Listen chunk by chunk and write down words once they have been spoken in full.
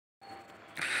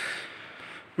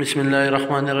بسم الله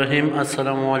الرحمن الرحیم.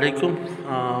 السلام علیکم.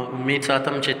 امید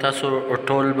ساتم چې تاسو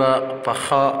ټول به په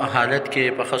ښه حالت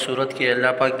کې په ښه صورت کې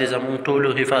الله پاک دې زموږ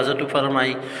ټولو حفاظت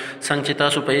وفرمایي. څنګه چې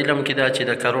تاسو په علم کې دا چې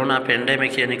د کرونا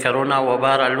پینډیمک یعنې کرونا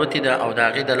وبا رالوتې ده او د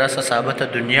هغې د لاسه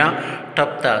ثابته دنیا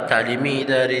ټپ ته تعلیمي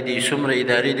ادارې دي څومره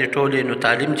ادارې دي ټولې نو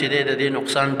تعلیم چې دی د دې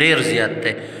نقصان ډېر زیات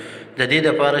دی. د دې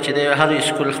دپاره چې دی هر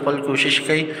اسکول خپل کوشش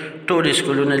کوي ټول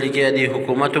اسکولونه لګیا دي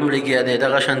حکومت هم لګیا دی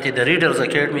دغه شانتې د ریډرز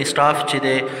اکیډمي سټاف چې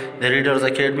دی د ریډرز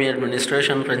اکیډمي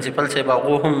ایډمنسټریشن پرنسپل صاحب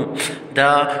هغو هم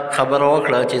دا خبره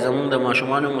وکړه چې زموږ د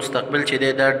ماشومانو مستقبل چې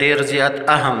دی دا ډېر زیات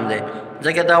اهم دی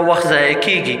ځکه دا وخت ضایع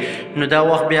کیږي نو دا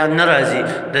وخت بیا نه راځي.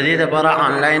 د دې دپاره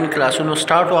آنلاین کلاسونو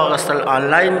سټارټ واخیستل.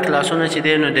 آنلاین کلاسونه چې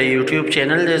دی نو د یوټیوب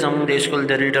چینل دی زموږ د اسکول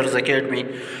د ریډرز اکیډمي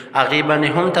هغې باندې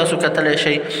هم تاسو کتلی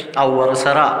شئ او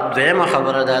ورسره دویمه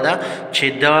خبره دا ده چې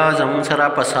دا زموږ سره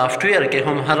په سافټویر کې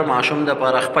هم هر ماشوم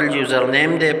دپاره خپل یوزر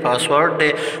نیم دی پاسورډ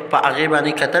دی په هغې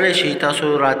باندې کتلی شئ.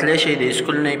 تاسو راتلی شئ د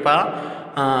اسکول نه په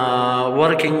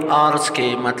ورکینګ آورز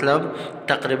کې مطلب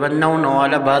تقریبا 9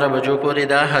 12 بجو پورې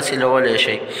دا حاصلولی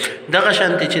شئ. دغه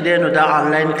شانتې چې دی نو دا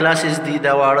آنلاین کلاسز دي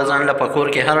دا واړه ځان له په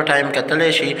کور کې هر ټایم کتلی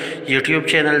شي.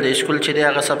 یوټیوب چینل د اسکول چې دی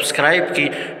هغه سبسکرایب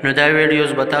کړي نو دا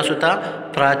ویډیوز به تاسو ته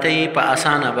پراته وي په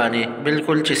اسانه باندې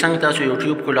بالکل چې څنګه تاسو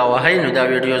یوټیوب کولاوهئ نو دا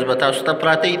ویډیوز به تاسو ته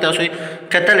پراته وي تاسو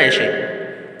کتلی شئ.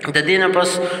 د دې نه پس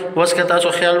اوس که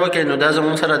تاسو خیال وکړئ نو دا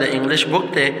زموږ سره د انګلیش بک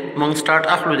دی. موږ سټارټ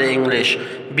اخلو د انګلیش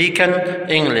بیکن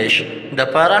انګلیش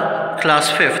دپاره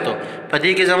کلاس 5 په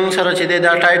دې کې زموږ سره چې دی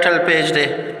دا ټایټل پیج دی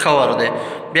کور دی.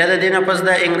 بیا د دې نه پس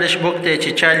دا انګلیش بک دی چې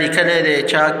چا لیکلی دی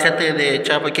چا کتی دی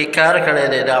چا پکې کار کړی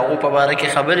دی د هغو په باره کې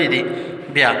خبرې دي.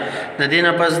 بیا د دې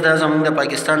نه پس دا زموږ د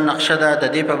پاکستان نقشه ده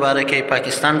د دې په باره کې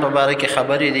پاکستان په باره کې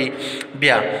خبرې دي.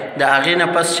 بیا د هغې نه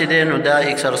پس چې دی نو دا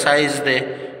ایکسرسایز دی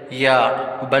یا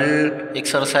بل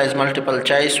ایکسرسایز ملټیپل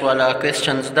چایس والا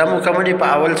کوېسچنز دا مکملي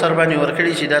په اول سر باندې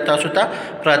ورکړي چې دا تاسو ته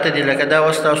پراته دي. لکه دا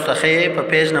اوس تاسو ته ښیې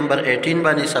په پیج نمبر 18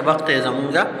 باندې سبق دی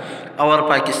زموږ اور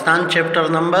پاکستان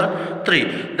چیپټر نمبر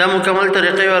 3 دا مکمل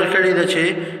طریقې ورکړي ده چې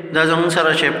دا زموږ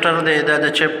سره چیپټر دی دا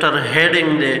د چیپټر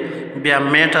هیډینګ دی. بیا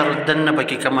میټر دننه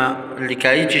پکې کومه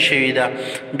لیکایي چې شوي ده.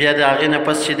 بیا د هغې نه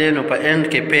پس چې دی نو په اینډ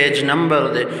کې پیج نمبر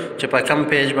دی چې په کم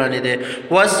پیج باندې دی.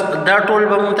 اوس دا ټول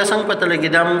به مونږ ته څنګه پته لګي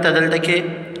دا مونږ ته دلته کې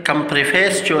کم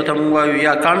پریفیس چې ورته مونږ وایو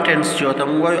یا کانټینټس چې ورته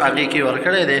مونږ وایو هغې کې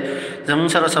ورکړی دی. زموږ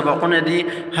سره سبقونه دي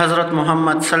حضرت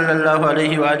محمد صلی الله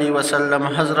علیه و آله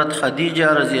وسلم حضرت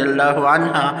خدیجه رضی الله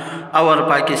عنها اور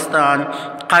پاکستان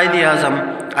قائد اعظم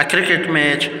ا کرکټ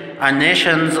میچ ا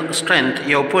نیشنز اسټرنث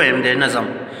یو پویم دی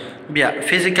نظم. بیا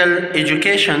فزیکل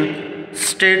ایجوکیشن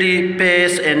سټډي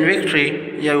پیس اینڈ وکټري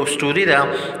یو سټوري ده.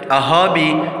 ا هابي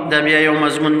دا بیا یو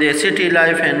مضمون دی. سټي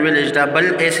لایف اینڈ ویلیج دا بل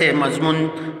ایسے مضمون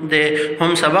دی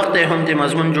هم سبق دی هم د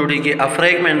مضمون جوړیږي. ا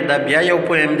فریګمنټ دا بیا یو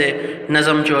پویم دی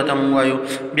نظم چې ورته موږ وایو.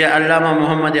 بیا علامه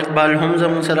محمد اقبال هم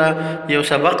زموږ سره یو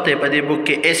سبق دی په دې بک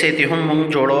کې ایسے تی هم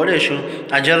موږ جوړولی شو.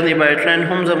 ا جرني بای ټرین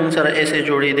هم زموږ سره ایسے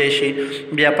جوړېدی شي.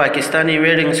 بیا پاکستانی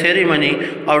ویډینګ سیریمني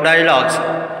او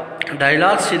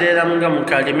ډایلاګز چې دی دا موږ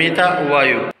مکالمې ته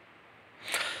وایو.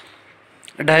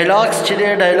 ډایلاګز چې دی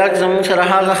ډایلاګ زموږ سره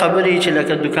هغه خبرې چې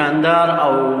لکه دکاندار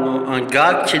او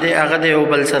ګاهک چې دی هغه د یو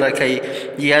بل سره کوي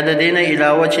یا د دې نه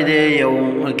علاوه چې دی یو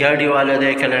ګاډي والا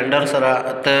دی کلنډر سره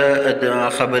ته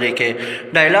خبرې کوي.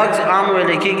 ډایلاګز عام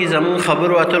ویلی کېږي زموږ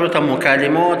خبرو اترو ته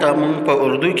مکالمو ته موږ په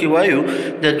اردو کې وایو.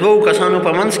 د دوو کسانو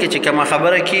په منځ کې چې کومه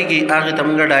خبره کېږي هغې ته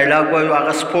موږ ډایلاګ وایو.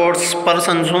 هغه سپورټس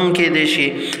پرسنز هم کېدی شي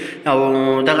او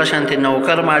دغه شانتې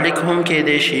نوکر مالک هم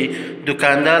کېدی شي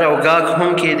دکاندار او ګاهک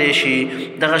هم کېدی شي.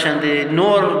 دغه شانتې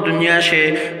نور دنیا شي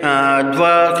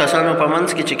دوه کسانو په منځ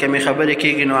کې چې کومې خبرې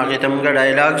کېږي نو هغې ته موږ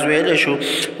ډایلاګز ویلی شو.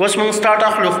 اوس موږ سټارټ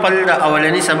اخلو خپل د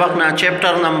اولني سبق نه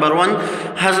چیپټر نمبر 1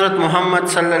 حضرت محمد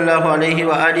صلی الله علیه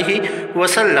و آله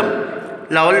وسلم.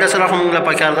 لاول د سره خو موږ له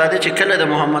پکار دا دی چې کله د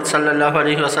محمد صلی الله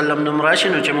علیه وسلم نوم راشي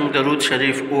نو چې موږ درود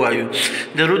شریف ووایو.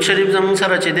 درود شریف زموږ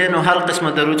سره چې دی نو هر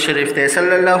قسمه درود شریف دی.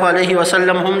 صلی الله علیه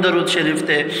وسلم هم درود شریف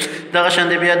دی. دغه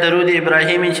شان بیا درود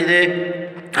ابراهیمي چې دی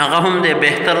هغه هم دی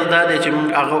بهتر دا دی چې موږ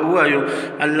هغه ووایو.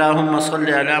 اللهم صل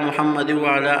علی محمد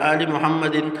وعلى آل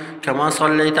محمد كما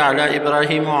صليت على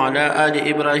إبراهيم وعلى آل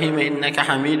إبراهيم إنك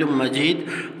حميد مجيد.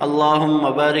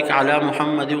 اللهم بارك على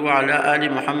محمد وعلى آل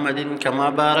محمد كما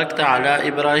باركت على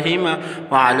إبراهيم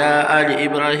وعلى آل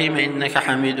إبراهيم إنك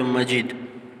حميد مجيد.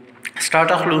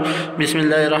 Start akhlu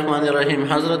Bismillahir Rahmanir Rahim.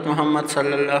 Hazrat Muhammad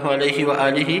sallallahu alaihi wa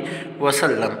alihi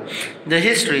wasallam. The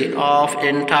history of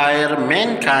entire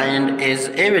mankind is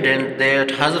evident that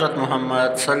Hazrat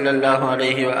Muhammad sallallahu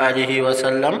alaihi wa alihi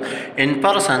wasallam in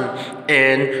person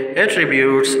and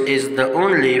attributes is the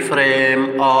only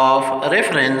frame of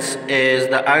reference as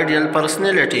the ideal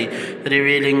personality,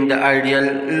 revealing the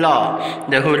ideal law.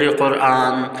 The Holy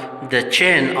Quran, the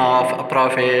chain of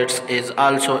prophets, is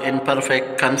also in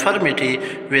perfect conformity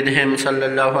with him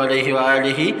sallallahu alaihi wa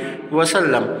alihi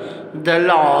wasallam. The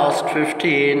last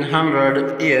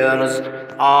 1500 years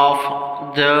of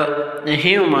the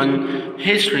human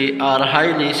history are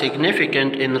highly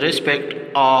significant in respect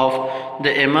of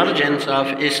the emergence of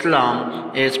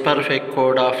Islam as perfect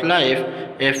code of life.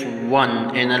 If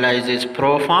one analyzes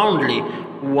profoundly,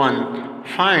 one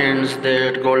finds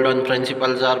that golden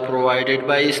principles are provided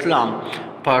by Islam,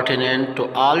 pertinent to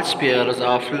all spheres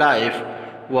of life,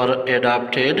 were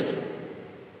adopted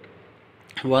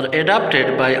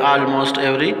by almost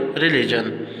every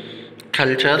religion,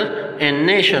 culture, and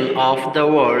nation of the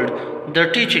world. The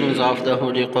teachings of the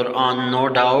Holy Quran no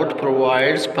doubt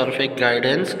provides perfect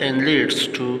guidance and leads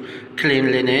to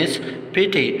cleanliness,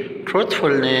 piety,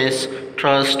 truthfulness,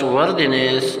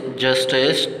 trustworthiness,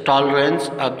 justice, tolerance,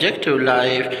 objective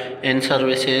life, and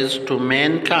services to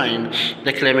mankind.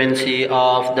 The clemency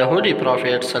of the Holy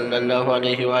Prophet sallallahu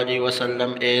alaihi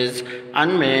wasallam is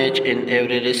unmatched in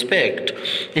every respect.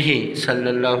 He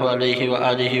sallallahu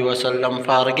alaihi wasallam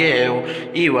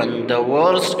forgave even the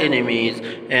worst enemies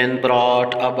and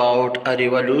brought about a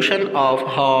revolution of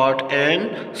heart and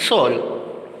soul.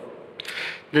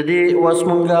 د دې اوس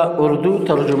مونږه اردو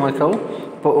ترجمه کوو.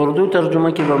 په اردو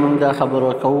ترجمه کې به مونږ دا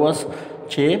خبره کوو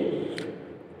چې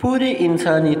پورے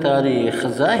انسانی تاریخ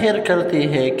ظاہر کرتی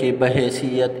ہے کہ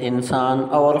بحیثیت انسان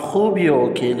اور خوبیوں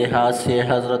کے لحاظ سے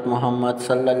حضرت محمد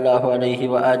صلی اللہ علیہ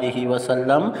وآلہ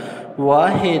وسلم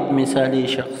واحد مثالی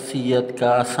شخصیت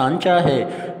کا سانچہ ہے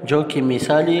جو کہ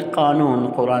مثالی قانون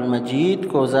قرآن مجید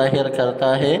کو ظاہر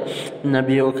کرتا ہے.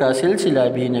 نبیوں کا سلسلہ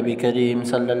بھی نبی کریم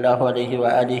صلی اللہ علیہ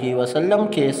وآلہ وسلم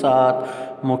کے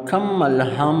ساتھ مکمل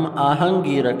ہم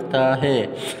آہنگی رکھتا ہے.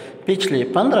 پچھلے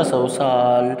 1500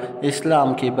 سال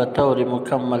اسلام کی بطور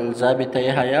مکمل ضابطۂ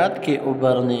حیات کے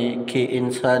ابھرنے کے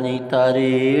انسانی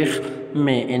تاریخ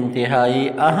میں انتہائی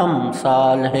اہم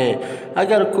سال ہے.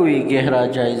 اگر کوئی گہرا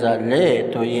جائزہ لے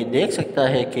تو یہ دیکھ سکتا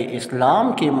ہے کہ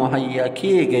اسلام کے مہیا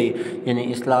کیے گئے یعنی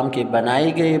اسلام کے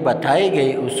بنائے گئے بتائے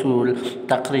گئے اصول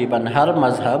تقریباً ہر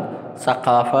مذہب،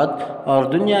 ثقافت اور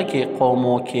دنیا کے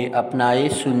قوموں کے اپنائے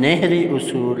سنہری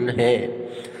اصول ہے.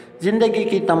 زندگی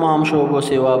کی تمام شعبوں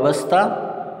سے وابستہ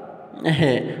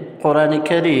ہے. قرآن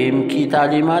کریم کی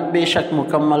تعلیمات بے شک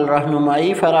مکمل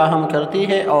رہنمائی فراہم کرتی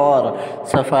ہے اور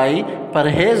صفائی،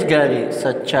 پرہیزگاری،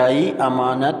 سچائی،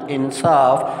 امانت،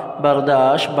 انصاف،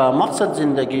 برداشت، بامقصد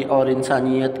زندگی اور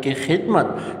انسانیت کی خدمت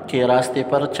کے راستے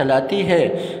پر چلاتی ہے.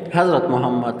 حضرت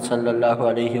محمد صلی اللہ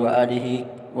علیہ وآلہ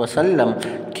وسلم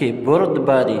کی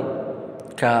بردباری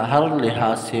کا ہر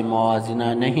لحاظ سے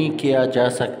موازنہ نہیں کیا جا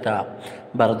سکتا.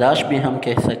 برداشت بھی ہم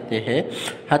کہہ سکتے ہیں،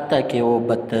 حتیٰ کہ وہ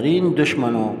بدترین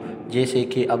دشمنوں جیسے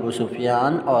کہ ابو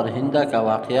سفیان اور ہندہ کا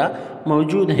واقعہ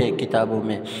موجود ہے کتابوں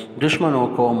میں، دشمنوں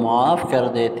کو معاف کر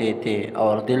دیتے تھے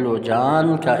اور دل و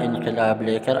جان کا انقلاب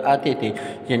لے کر آتے تھے،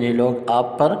 یعنی لوگ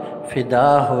آپ پر فدا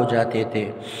ہو جاتے تھے.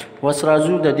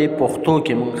 وسرازو د دې پښتو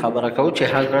کې مونږ خبره کوو چې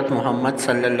حضرت محمد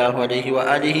صلی الله علیه و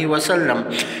آله وسلم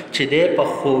چې د په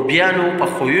خوبیانو په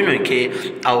خویونو کې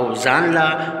او ځان لا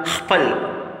خپل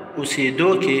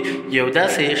اوسېدو کې یو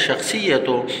داسې شخصیت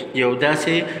و یو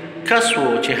داسې کس و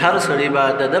چې هر سړی به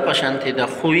د ده په شانتې د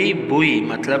خوی بوی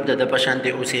مطلب د ده په شانتې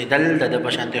اوسېدل د ده په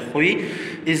شانتې خوی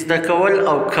زده کول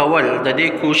او کول د دې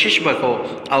کوشش به کوو.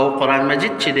 او قرآن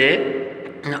مجید چې دی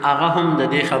هغه هم د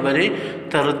دې خبرې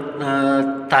تر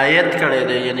تایید کړی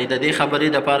دی، یعنی د دې خبرې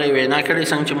دپاره یې وینا کړې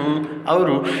څنګه چې مونږ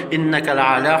اورو انک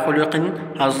لعلی خلق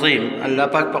عظیم. الله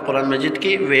پاک په قرآن مجید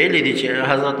کې ویلی دی چې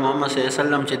حضرت محمد صلی الله علیه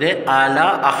وسلم چې دی اعلی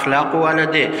اخلاق والا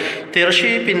دی. تېر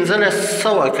شوي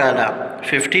 1500 کاله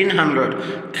 1500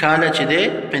 کاله چې دی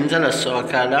 1500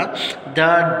 کاله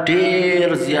دا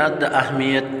ډېر زیات د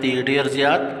اهمیت دی، ډېر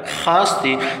زیات خاص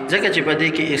دی، ځکه چې په دې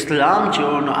کې اسلام چې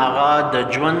نو هغه د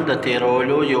ژوند د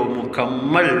تېرولو یو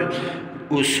مکمل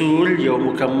اصول، یو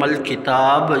مکمل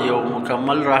کتاب، یو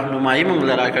مکمل راهنمایي مونږ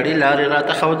له راکړې لارې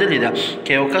راته ښودلې ده.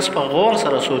 که یو کس په غور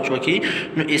سره سوچ وکړي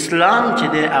نو اسلام چې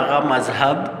دی هغه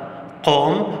مذهب،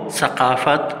 قوم،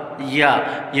 ثقافت یا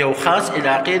یو خاص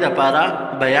علاقې دپاره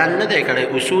بیان نه دی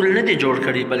کړی، اصول نه دی جوړ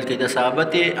کړي، بلکې د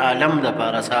ثابت عالم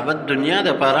دپاره، ثابت دنیا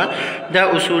دپاره دا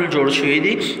اصول جوړ شوي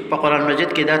دي. په قرآن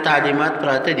مجید کې دا تعلیمات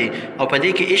پراته دي او په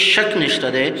دې کې هیڅ شک نشته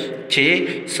دی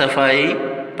چې صفایي،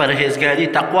 پرهیزګاري،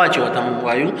 تقوا چې ورته موږ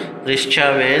وایو، رښتیا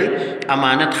ویل،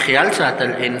 امانت خیال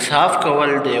ساتل، انصاف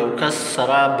کول، د یو کس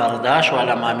سره برداشت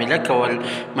والا معامله کول.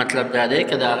 مطلب دا دی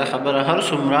که د هغه خبره هر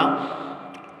څومره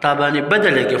تا باندې بده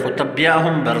لګي خو ته بیا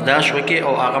هم برداشت وکړې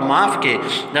او هغه معاف کړې.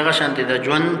 دغه شانتې د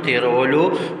ژوند تېرولو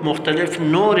مختلف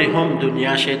نورې هم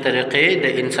دنیا شی طریقې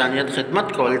د انسانیت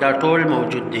خدمت کول دا ټول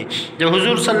موجود دي. د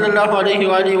حضور صلی الله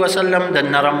علیه و آله وسلم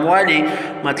د نرموالي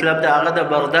مطلب د هغه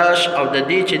د برداشت او د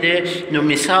دې چې دی نو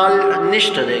مثال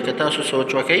نشته دی که تاسو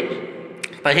سوچ وکئ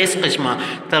په هیڅ قسمه،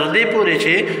 تر دې پورې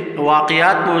چې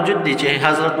واقعات موجود دي چې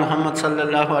حضرت محمد صلی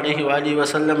الله علیه و آله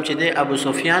وسلم چې دی ابو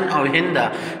سفیان او هنده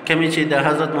کومې چې د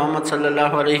حضرت محمد صلی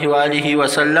الله علیه و آله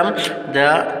وسلم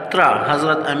د ترا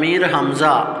حضرت امیر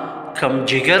حمزه کم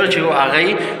جگر چې و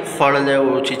هغه خوړلی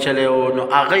و چیچلی و نو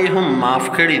هغه هم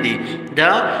معاف کړي دي.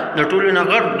 دا د ټولو نه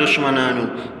غټ دشمنانو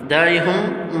دا یې هم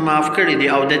معاف کړي دي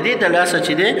او د دې د لاسه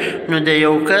چې دی نو د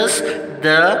یو کس د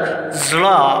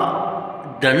زړه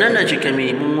د ننه چې کومې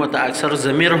موږ ورته اکثر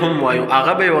ضمیر هم وایو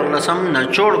هغه به یې ورلسم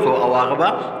نچوړ کو او هغه به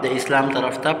د اسلام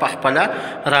طرف ته پخپله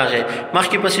راغی.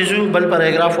 مخکې پسې ځو بل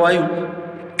پاراګراف وایو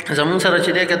زمون سره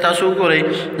چې دی که تاسو وګورئ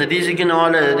د دې ځای کې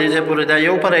نواله د دې ځای پورې دا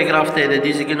یو پاراګراف دی، د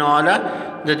دې ځای کې نواله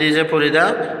د دې ځای پورې دا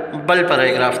بل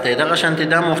پاراګراف دی. دغه شانتې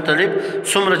دا مختلف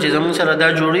څومره چې زمون سره دا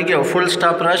جوړیږي او فل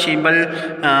سټاپ راشي بل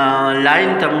لاین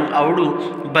ته مونږ اوړو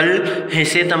بل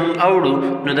حصې ته مونږ اوړو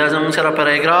نو دا زمون سره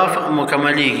پاراګراف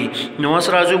مکملیږي. نو اوس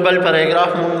راځو بل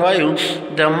پاراګراف مونږ وایو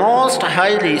the most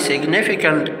highly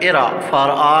significant era for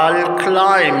all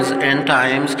climes and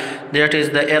times, that is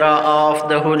the era of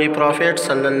the Holy Prophet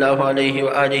sallallahu alaihi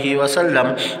wa alihi wasallam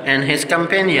and his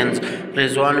companions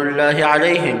rizwanullahi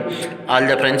alaihim. All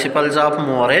the principles of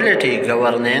morality,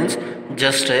 governance,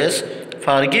 justice,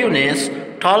 forgiveness,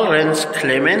 tolerance,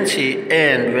 clemency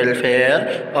and welfare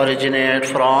originate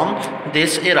from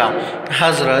this era.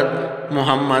 Hazrat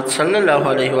Muhammad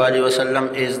sallallahu alaihi wa alihi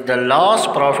wasallam is the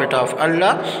last prophet of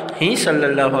Allah. He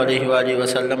sallallahu alaihi wa alihi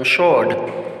wasallam showed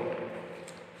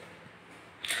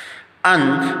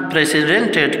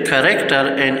unprecedented character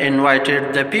and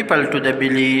invited the people to the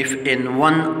belief in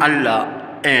one Allah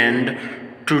and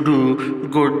to do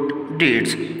good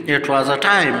deeds. It was a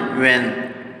time when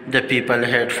the people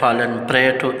had fallen prey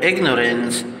to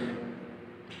ignorance.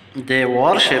 They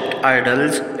worshipped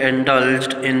idols,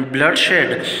 indulged in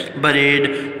bloodshed,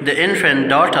 buried the infant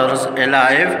daughters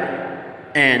alive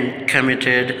and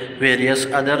committed various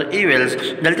other evils.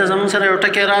 دلته زمون سره یو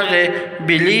ټکی راغی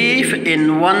belief in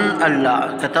one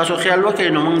Allah. که تاسو خیال وکړئ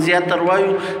نو موږ زیاتر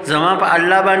وایو زما په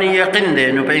الله باندې یقین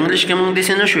دی، نو په انګلیش کې موږ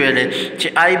داسې نشو ویلی چې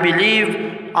I believe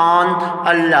on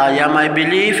Allah یا my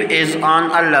belief is on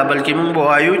Allah، بلکې موږ به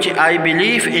وایو چې I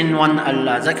believe in one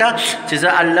Allah، ځکه چې زه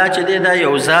الله چې دی دا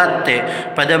یو ذات دی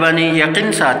په ده باندې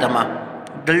یقین ساتمه.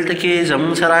 دلته کې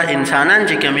زمون سره انسانان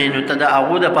چې کومې نو ته د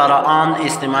هغو دپاره آن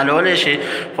استعمالولی شي،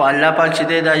 خو الله پاک چې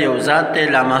دی دا یو ذات دی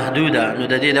لامحدوده، نو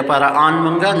د دې دپاره آن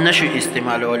مونږ نشو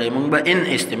استعمالولی، مونږ به ان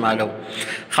استعمالو.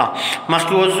 ښه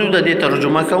مخکې اوس ځو د دې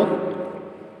ترجمه کوو.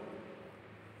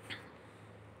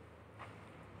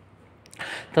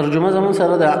 ترجمه زمون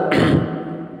سره ده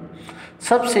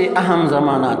سب سے اہم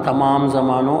زمانہ تمام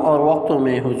زمانوں اور وقتوں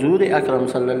میں حضور اکرم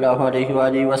صلی اللہ علیہ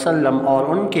وآلہ وسلم اور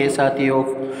ان کے ساتھیوں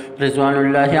رضوان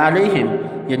اللہ علیہم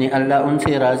یعنی اللہ ان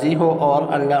سے راضی ہو اور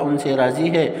اللہ ان سے راضی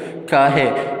ہے کا ہے.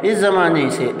 اس زمانے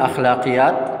سے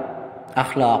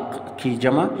اخلاق کی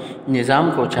جمع نظام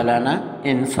کو چلانا،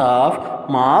 انصاف،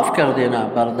 معاف کر دینا،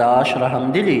 برداشت،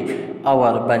 رحم دلی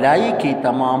اور بلائی کی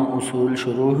تمام اصول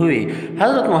شروع ہوئے.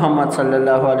 حضرت محمد صلی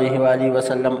اللہ علیہ وآلہ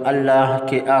وسلم اللہ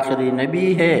کے آخری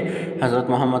نبی ہے. حضرت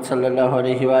محمد صلی اللہ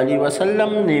علیہ وآلہ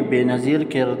وسلم نے بے نظیر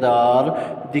کردار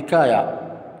دکھایا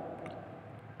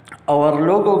اور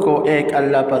لوگوں کو ایک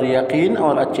اللہ پر یقین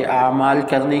اور اچھے اعمال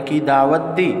کرنے کی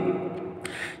دعوت دی.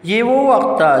 یہ وہ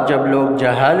وقت تھا جب لوگ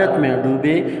جہالت میں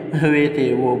ڈوبے ہوئے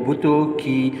تھے. وہ بتوں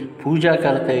کی پوجا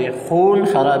کرتے، خون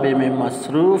خرابے میں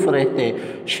مصروف رہتے،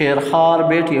 شیرخوار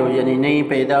بیٹیوں یعنی نئی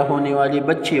پیدا ہونے والی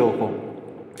بچیوں کو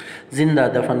زندہ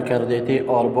دفن کر دیتے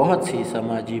اور بہت سی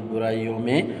سماجی برائیوں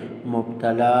میں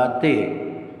مبتلا تھے.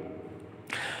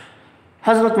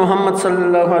 حضرت محمد صلی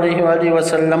الله علیه و آله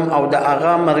وسلم او د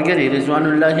هغه مرګري رضوان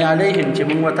الله علیهم چې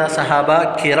موږ ته صحابه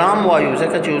کرام وایو،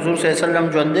 ځکه چې حضور صلی الله علیه وسلم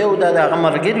ژوند دی او دا د هغه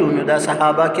مرګري نو دا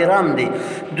صحابه کرام دي.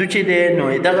 دوی چې دی نو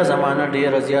دغه زمانه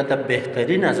ډیره زیاته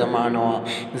بهترینه زمانه وه،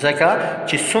 ځکه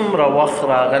چې څومره وخت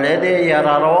راغلی دی یا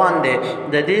را روان دی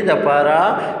د دې دپاره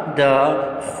د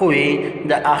خوی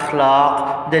د اخلاق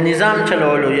د نظام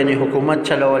چلولو، یعنی حکومت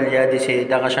چلول یا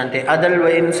داسې دغه شانتې عدل و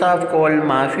انصاف کول،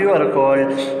 معافي ورکول،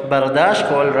 برداشت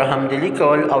کول، رحمدلی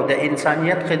کول او د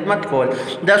انسانیت خدمت کول.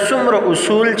 دا څومره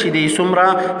اصول چې دي، څومره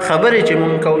خبرې چې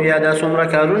مونږ کوو یا دا څومره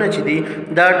کارونه چې دي،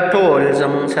 دا ټول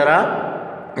زمونږ سره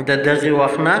د دغه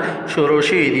وخت نه شروع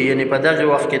شوي دي. یعنی په دغه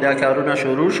وخت کې دا کارونه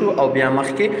شروع شو او بیا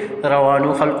مخکې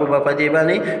روانو خلکو به په دې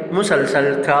باندې مسلسل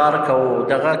کار کوو،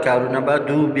 دغه کارونه به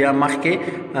دو بیا مخکې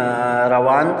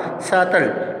روان ساتل.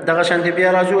 دغه شانتې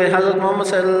بیا راځو حضرت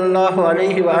محمد صلی الله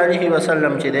علیه و آله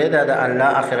وسلم چې دی دا د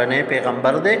الله اخرنی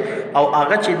پیغمبر دی او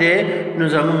هغه چې دی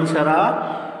نو زمون سره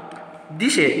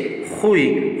داسې خوی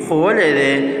ښوولی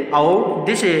دی او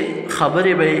داسې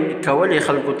خبرې به یې کولې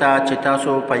خلکو ته چې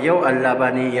تاسو په یو الله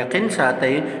باندې یقین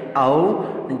ساتئ او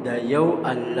د یو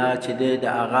الله چې دی د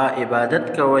هغه عبادت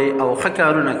کوئ او ښه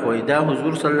کارونه کوئ. دا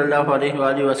حضور صلی الله علیه و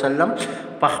آله وسلم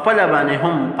په خپله باندې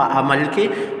هم په عمل کې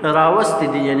راوستي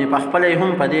دي، یعنی په خپله یې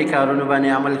هم په دې کارونو باندې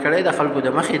عمل کړی، د خلکو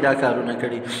د مخې دا کارونه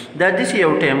کړي. دا داسې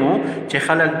یو ټایم و چې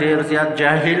خلک ډېر زیات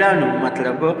جاهلان وو،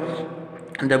 مطلب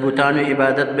د بوتانو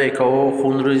عبادت به یې کوو،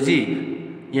 خونریزي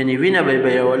یعنی وینه به یې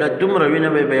بیوله، دومره وینه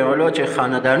به یې بیوله چې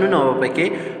خاندانونه به پکې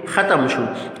ختم شو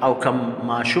او کم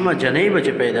ماشومه جنۍ به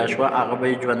چې پیدا شوه هغه به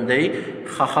یې ژوندۍ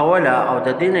خښوله او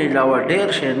د دې نه علاوه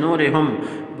ډېر شی نورې هم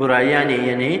برایانې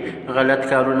یعنی غلط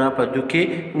کارونه په دو کې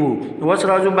وو. اوس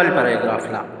راځو بل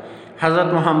پاراګراف لا. حضرت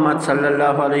محمد صلی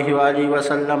الله علیه و آله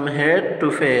وسلم had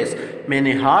to face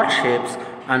many hardships.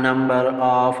 A number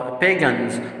of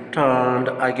pagans turned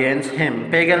against him.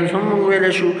 Pagans هم ویل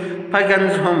شو،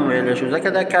 pagans هم ویل شو، ځکه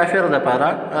دا کافر دپاره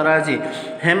راځي.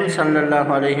 him صلی الله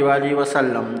علیه و آله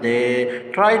وسلم they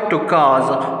tried to cause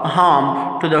harm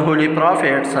to the holy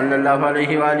prophet صلی الله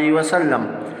علیه و آله وسلم,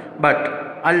 but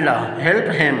Allah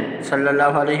helped him صلی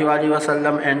الله علیه و آله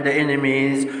وسلم and the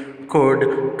enemies could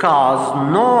cause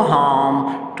no harm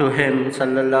to him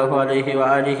صلی الله علیه و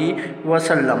آله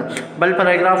وسلم. بل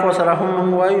پاراګراف ورسره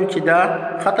هم وایو چې دا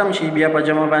ختم شي، بیا په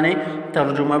جمع باندې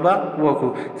ترجمه به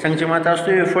وکړو. څنګه چې ما تاسو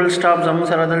ته فل سټاپ زموږ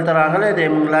سره دلته راغلی دی،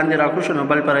 موږ لاندې راکوشو نو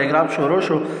بل پاراګراف شروع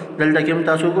شو، دلته کې هم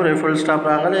تاسو ګورئ فل سټاپ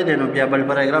راغلی دی، نو بیا بل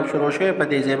پاراګراف شروع شوی په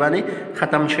دې ځای باندې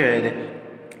ختم شوی دی.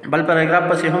 بل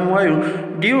پاراګراف پسې هم وایو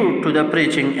due to the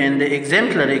preaching and the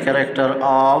exemplary character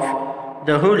of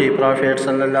the Holy Prophet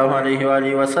sallallahu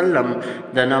alaihi wasallam,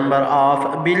 the number of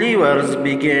believers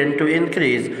began to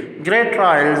increase. Great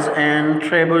trials and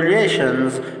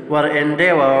tribulations were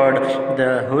endeavored.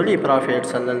 The Holy Prophet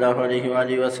sallallahu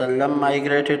alaihi wasallam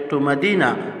migrated to Medina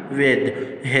with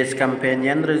his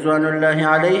companion Rizwanullahi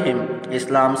alaihim.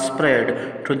 Islam spread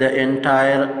to the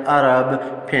entire Arab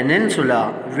Peninsula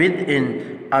within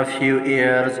a few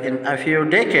years, in a few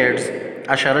decades.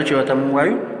 عشرة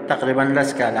وتمويو تقريبا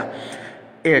لسكالا.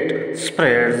 It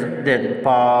spreads then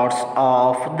parts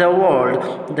of the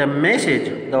world. The message,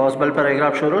 that was bal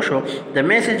paragraph shuru sho, the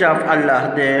message of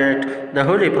Allah that the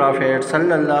Holy Prophet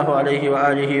sallallahu alaihi wa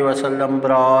alihi wasallam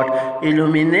brought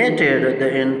illuminated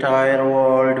the entire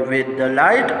world with the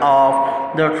light of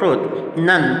the truth.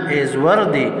 None is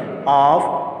worthy of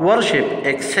worship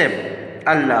except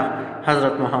Allah.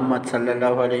 Hazrat Muhammad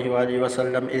sallallahu alaihi wa alihi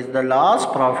wasallam is the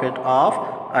last prophet of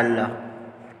Allah.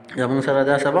 زمون سره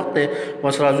دا سبق دی.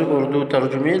 اوس راځو اردو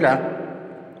ترجمې له.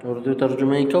 اردو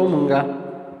ترجمه یې کوو مونږه.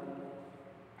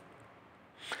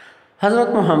 حضرت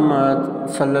محمد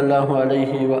صلی اللہ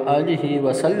علیہ وآلہ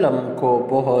وسلم کو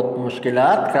بہت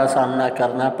مشکلات کا سامنا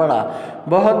کرنا پڑا.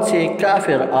 بہت سے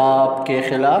کافر آپ کے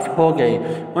خلاف ہو گئے.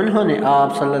 انہوں نے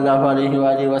آپ صلی اللہ علیہ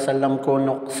وآلہ وسلم کو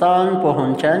نقصان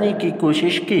پہنچانے کی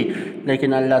کوشش کی،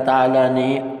 لیکن اللہ تعالیٰ نے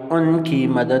ان کی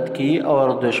مدد کی اور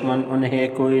دشمن انہیں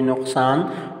کوئی نقصان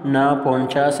نہ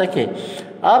پہنچا سکے.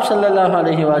 آپ صلی اللہ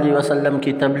علیہ وآلہ وسلم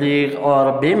کی تبلیغ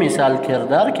اور بے مثال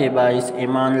کردار کے باعث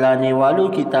ایمان لانے والوں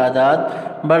کی تعداد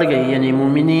بڑھ گئی، یعنی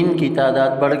مومنین کی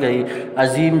تعداد بڑھ گئی.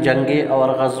 عظیم جنگیں اور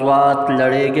غزوات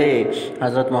لڑے گئے.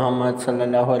 حضرت محمد صلی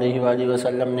اللہ علیہ وآلہ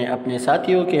وسلم نے اپنے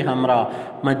ساتھیوں کے ہمراہ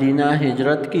مدینہ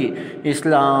ہجرت کی.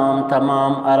 اسلام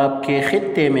تمام عرب کے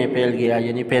خطے میں پھیل گیا،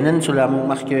 یعنی پیننسولا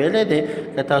مخکې ویلی دی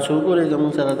که تاسو وګورئ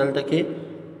زموږ سره دلته کې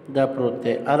دا پروت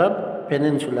دی عرب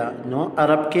پیننسولا، نو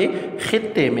عرب کے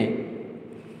خطے میں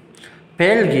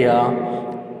پھیل گیا.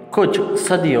 کچھ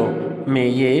صدیوں میں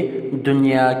یہ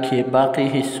دنیا کے باقی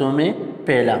حصوں میں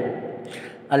پھیلا.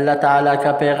 अल्लाह ताला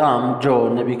का पैगाम जो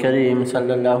नबी करीम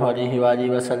सल्लल्लाहु अलैहि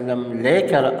वसल्लम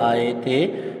लेकर आए थे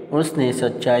उसने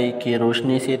सच्चाई की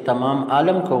रोशनी से तमाम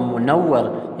आलम को मुनव्वर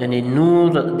यानी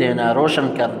नूर देना, रोशन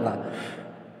करना।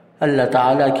 अल्लाह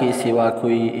ताला के सिवा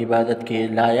कोई इबादत के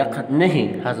लायक नहीं।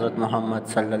 हज़रत मोहम्मद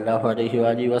सल्लल्लाहु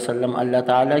अलैहि वसल्लम अल्लाह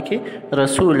ताला के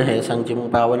रसूल है। संग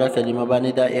मुबावला कलिमा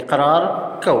बानी दा इकरार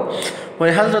को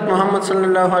वही हज़रत मोहम्मद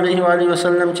सल्लल्लाहु अलैहि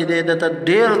वसल्लम ची दे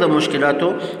ढेर द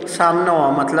मुश्किलातों सामना हुआ,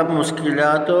 मतलब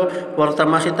मुश्किलातों वर्ता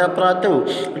मखिता प्रातो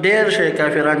ढेर शे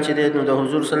काफिरान ची दे द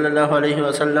हुजूर सल्लल्लाहु अलैहि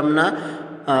वसल्लम ना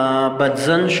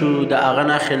बदزن شو د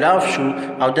اغنا خلاف شو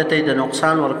او دته د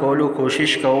نقصان ورکولو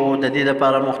کوشش کوو. د دې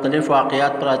لپاره مختلف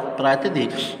واقعیات پراته دي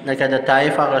لکه د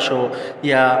طائف هغه شو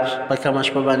یا په کوم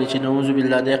شپه باندې چې نعوذ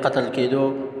بالله د قتل کېدو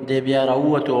د بیا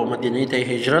راووتو مدینې ته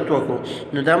هجرت وکړو.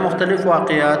 نو دا مختلف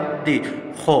واقعیات دي،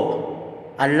 خو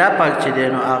الله پاک چې دی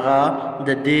نو هغه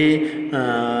د دې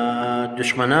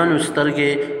دشمنانو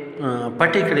سترګې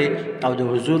پټې کړې او د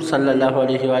حضور صلی الله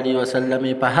علیه وسلم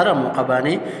په هر موقع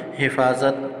باندې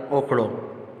حفاظت وکړو.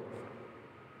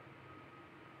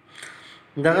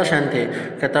 دغه شانته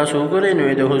که تاسو وګورئ نو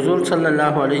د حضور صلی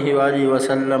الله علیه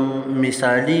وسلم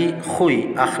مثالی خوی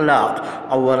اخلاق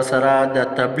او ورسره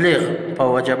د تبلیغ په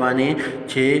وجه باندې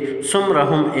چې څومره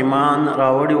هم ایمان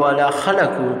راوړي والا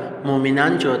خلکو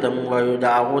مؤمنان چې ورته موږ وایو د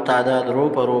هغو تعداد رو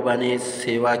په رو باندې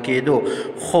سیوا کېدو،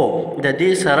 خو د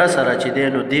دې سره سره چې دی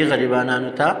نو دې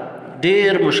غریبانانو ته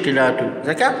ډېر مشکلات وو.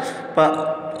 ځکه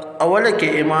په اوله کې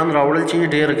ایمان راوړل چې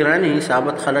ډېر ګراني،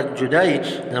 ثابت خلک جدایي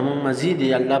زموږ مزید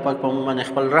الله پاک په موږ باندې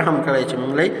خپل رحم کړی چې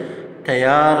موږ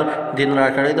تیار دین را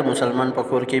کړی د مسلمان په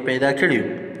کور کې پیدا کړي.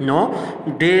 نو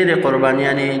ډېرې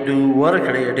قربانیانې دوی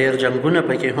ورکړې، ډېر جنګونه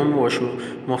پکې هم وشو،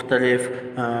 مختلف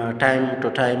ټایم ټو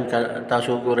ټایم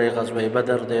تاسو ګورئ غزوه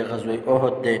بدر دی، غزوه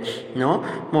احد دی، نو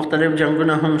مختلف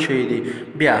جنګونه هم شوي دي.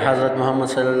 بیا حضرت محمد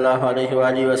صلی الله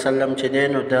علیه وسلم چې دی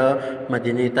نو د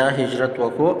مدینې ته هجرت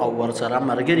وکړو او ورسره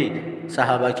ملګري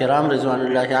صحابه کرام رضوان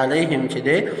الله علیهم چې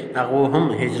دی هغو هم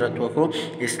هجرت وکړو.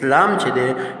 اسلام چې دی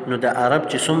نو د عرب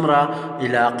چې څومره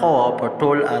علاقه په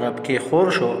ټول عرب کې خور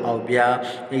شو او بیا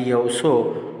یو څو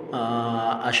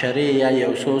اشرې یا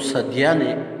یو څو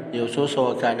صدیانې یو څو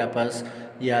سوه کاله پس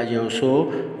یا یو څو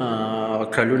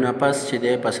کلونه پس چې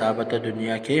دی په ثابته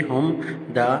دنیا کې هم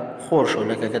دا خور شو.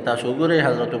 لکه که تاسو وګورئ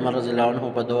حضرت عمر رضی الله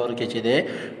عنه په دور کې چې دی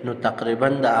نو تقریبا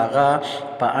د هغه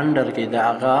په انډر کې د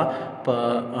هغه په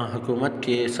حکومت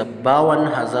کې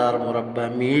 52,000 مربع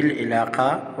میل علاقه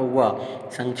وه.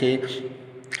 څنګه چې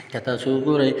که تاسو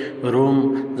وګورئ روم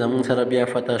زموږ سره بیا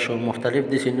فتح شو، مختلف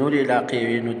داسې نورې علاقې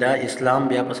وي، نو دا اسلام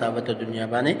بیا په ثابته دنیا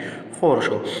باندې خور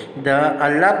شو. د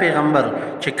الله پیغمبر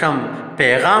چې کم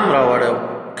پیغام راوړی،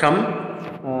 کم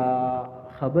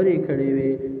خبرې کړې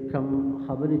وې، کم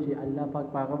خبرې چې الله پاک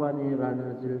په هغه باندې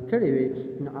رانازل کړې وې،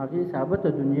 نو هغې ثابته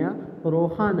دنیا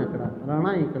روښانه کړه،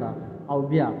 رڼا یې کړه. او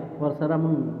بیا ورسره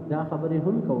موږ دا خبرې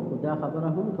هم کوو، خو دا خبره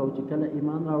هم کوو چې کله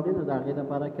ایمان راوړي نو د هغې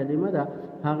دپاره کلمه ده،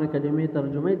 هغه کلمې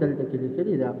ترجمه یې دلته کې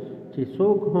لیکلې ده چې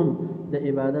څوک هم د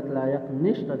عبادت لایق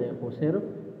نشته دی خو صرف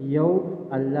یو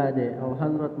الله دی او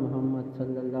حضرت محمد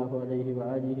صلی الله علیه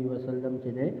وسلم چې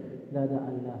دی دا د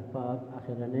الله پاک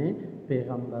آخرنی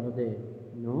پیغمبر دی.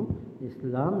 نو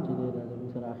اسلام چې دی دا زموږ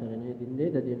سره آخرنی دین دی،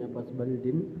 د دې نه پس بل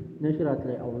دین نشي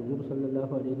راتلی. او حضور صلی الله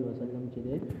علیه وسلم چې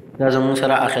دی دا زموږ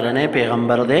سره آخرنی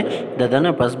پیغمبر دی، د ده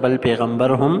نه پس بل پیغمبر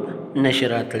هم نشي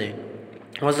راتلی.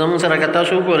 اوس زموږ سره که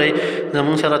تاسو وګورئ،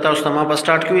 زموږ سره تاسو ته ما په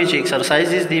سټارټ کې وایي چې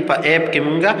ایکسرسایزز دي په ایپ کې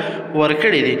مونږ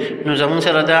ورکړي دي. نو زموږ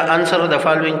سره دا انسر د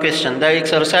فالوینګ کوېسچن دا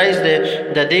ایکسرسایز دی،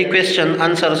 د دې کوېسچن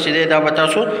انسر چې دی دا به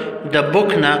تاسو د بک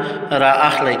نه را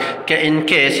اخلئ. که ان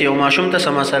کیس یو ماشوم ته څه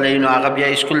مسله وي نو هغه بیا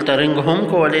اسکول ته رنګ هم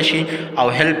کولی شي او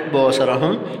هیلپ به ورسره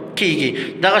هم کېږي.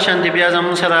 دغه شان بیا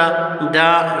زموږ سره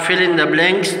دا فیل ان د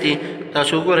بلینکس دي.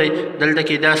 تاسو وګورئ دلته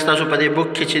کې دا ستاسو په دې بک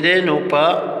کې چې دی نو په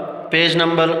پیج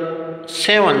نمبر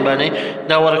 7 باندې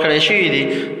دا ورکړی شوي دي،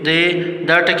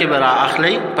 دا ټکي به را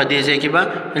اخلئ، په دې ځای کې به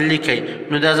لیکئ.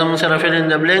 نو دا زموږ سره فیل ان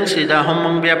د بلینکس دي، دا هم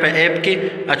موږ بیا په ایپ کې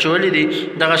اچولی دي.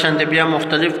 دغه شانته بیا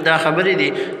مختلف دا خبرې دي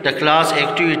د کلاس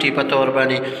ایکټیویټي په طور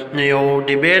باندې. نو یو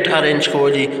ډیبیټ ارینج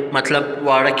کولی، مطلب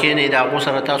واړه کښېنئ، د هغو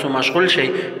سره تاسو مشغول شئ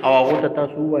او هغو ته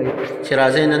تاسو ووایئ چې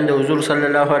راځئ نن د حضور صلی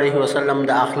الله علیه وسلم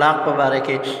د اخلاق په باره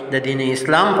کې، د دین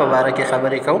اسلام په باره کې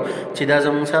خبرې کوو چې دا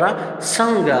زموږ سره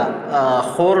څنګه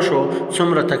خور شو،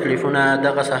 څومره تکلیفونه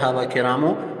دغه صحابه کرامو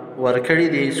ورکړي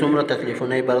دي، څومره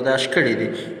تکلیفونه یې برداشت کړي دي.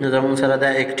 نو زموږ سره دا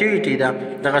اکټیویټي ده،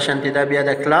 دغه شانتې دا بیا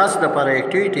د کلاس دپاره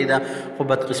اکټیویټي ده. خو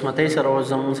بدقسمتۍ سره اوس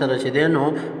زموږ سره چې دی نو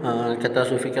که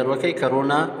تاسو فکر وکړئ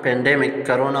کرونا پینډیمک،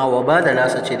 کرونا وبا د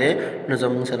لاسه چې دی نو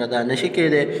زموږ سره دا نشي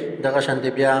کېدی. دغه شانتې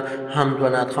بیا حمد و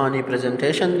نعت خواني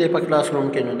پریزنټیشن دی په کلاس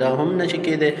روم کې، نو دا هم نشي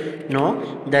کېدی. نو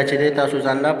دا چې دی تاسو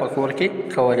ځان لا په کور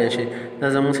کې کولی شئ. دا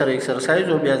زموږ سره ایکسرسایز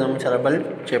او بیا زموږ سره بل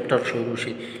چپټر شروع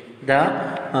شي. دا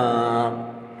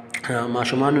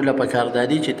ماشومانو له پکار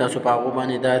دادي چې تاسو په هغو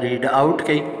باندې دا ریډ آوټ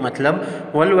کوئ، مطلب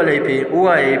ولولئ پې،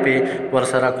 ووایئ پې،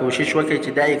 ورسره کوشش وکړئ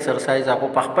چې دا ایکسرسایز هغو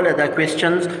په خپله دا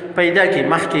کوېسچنز پیدا کړي.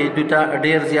 مخکې دوی ته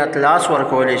ډېر زیات لاس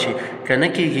ورکولی شي، که نه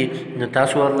کېږي نو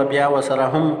تاسو ورله بیا ورسره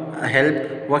هم هیلپ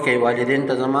وکړئ. والدین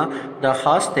ته زما دا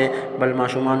خاص دی، بل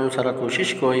ماشومانو سره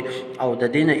کوشش کوئ. او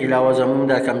د دې نه علاوه زموږ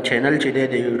دا کم چینل چې دی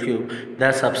د یوټیوب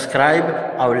دا سبسکرایب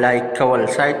او لایک کول،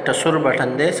 سایډ ته سور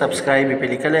بټن دی، سبسکرایب یې پې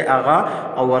لیکلی هغه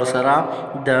او ورسره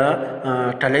د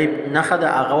ټلۍ نښه ده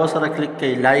هغه ورسره کلیک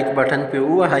کړئ، لایک بټن پې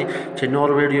ووهئ چې نور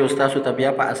ویډیوز تاسو ته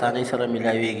بیا په اسانۍ سره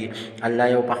میلاویږي. الله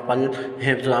یو په خپل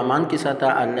حفظ و امان کې ساته،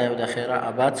 الله یو د خیره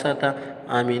آباد ساته.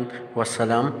 آمین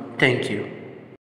والسلام. تھینک یو.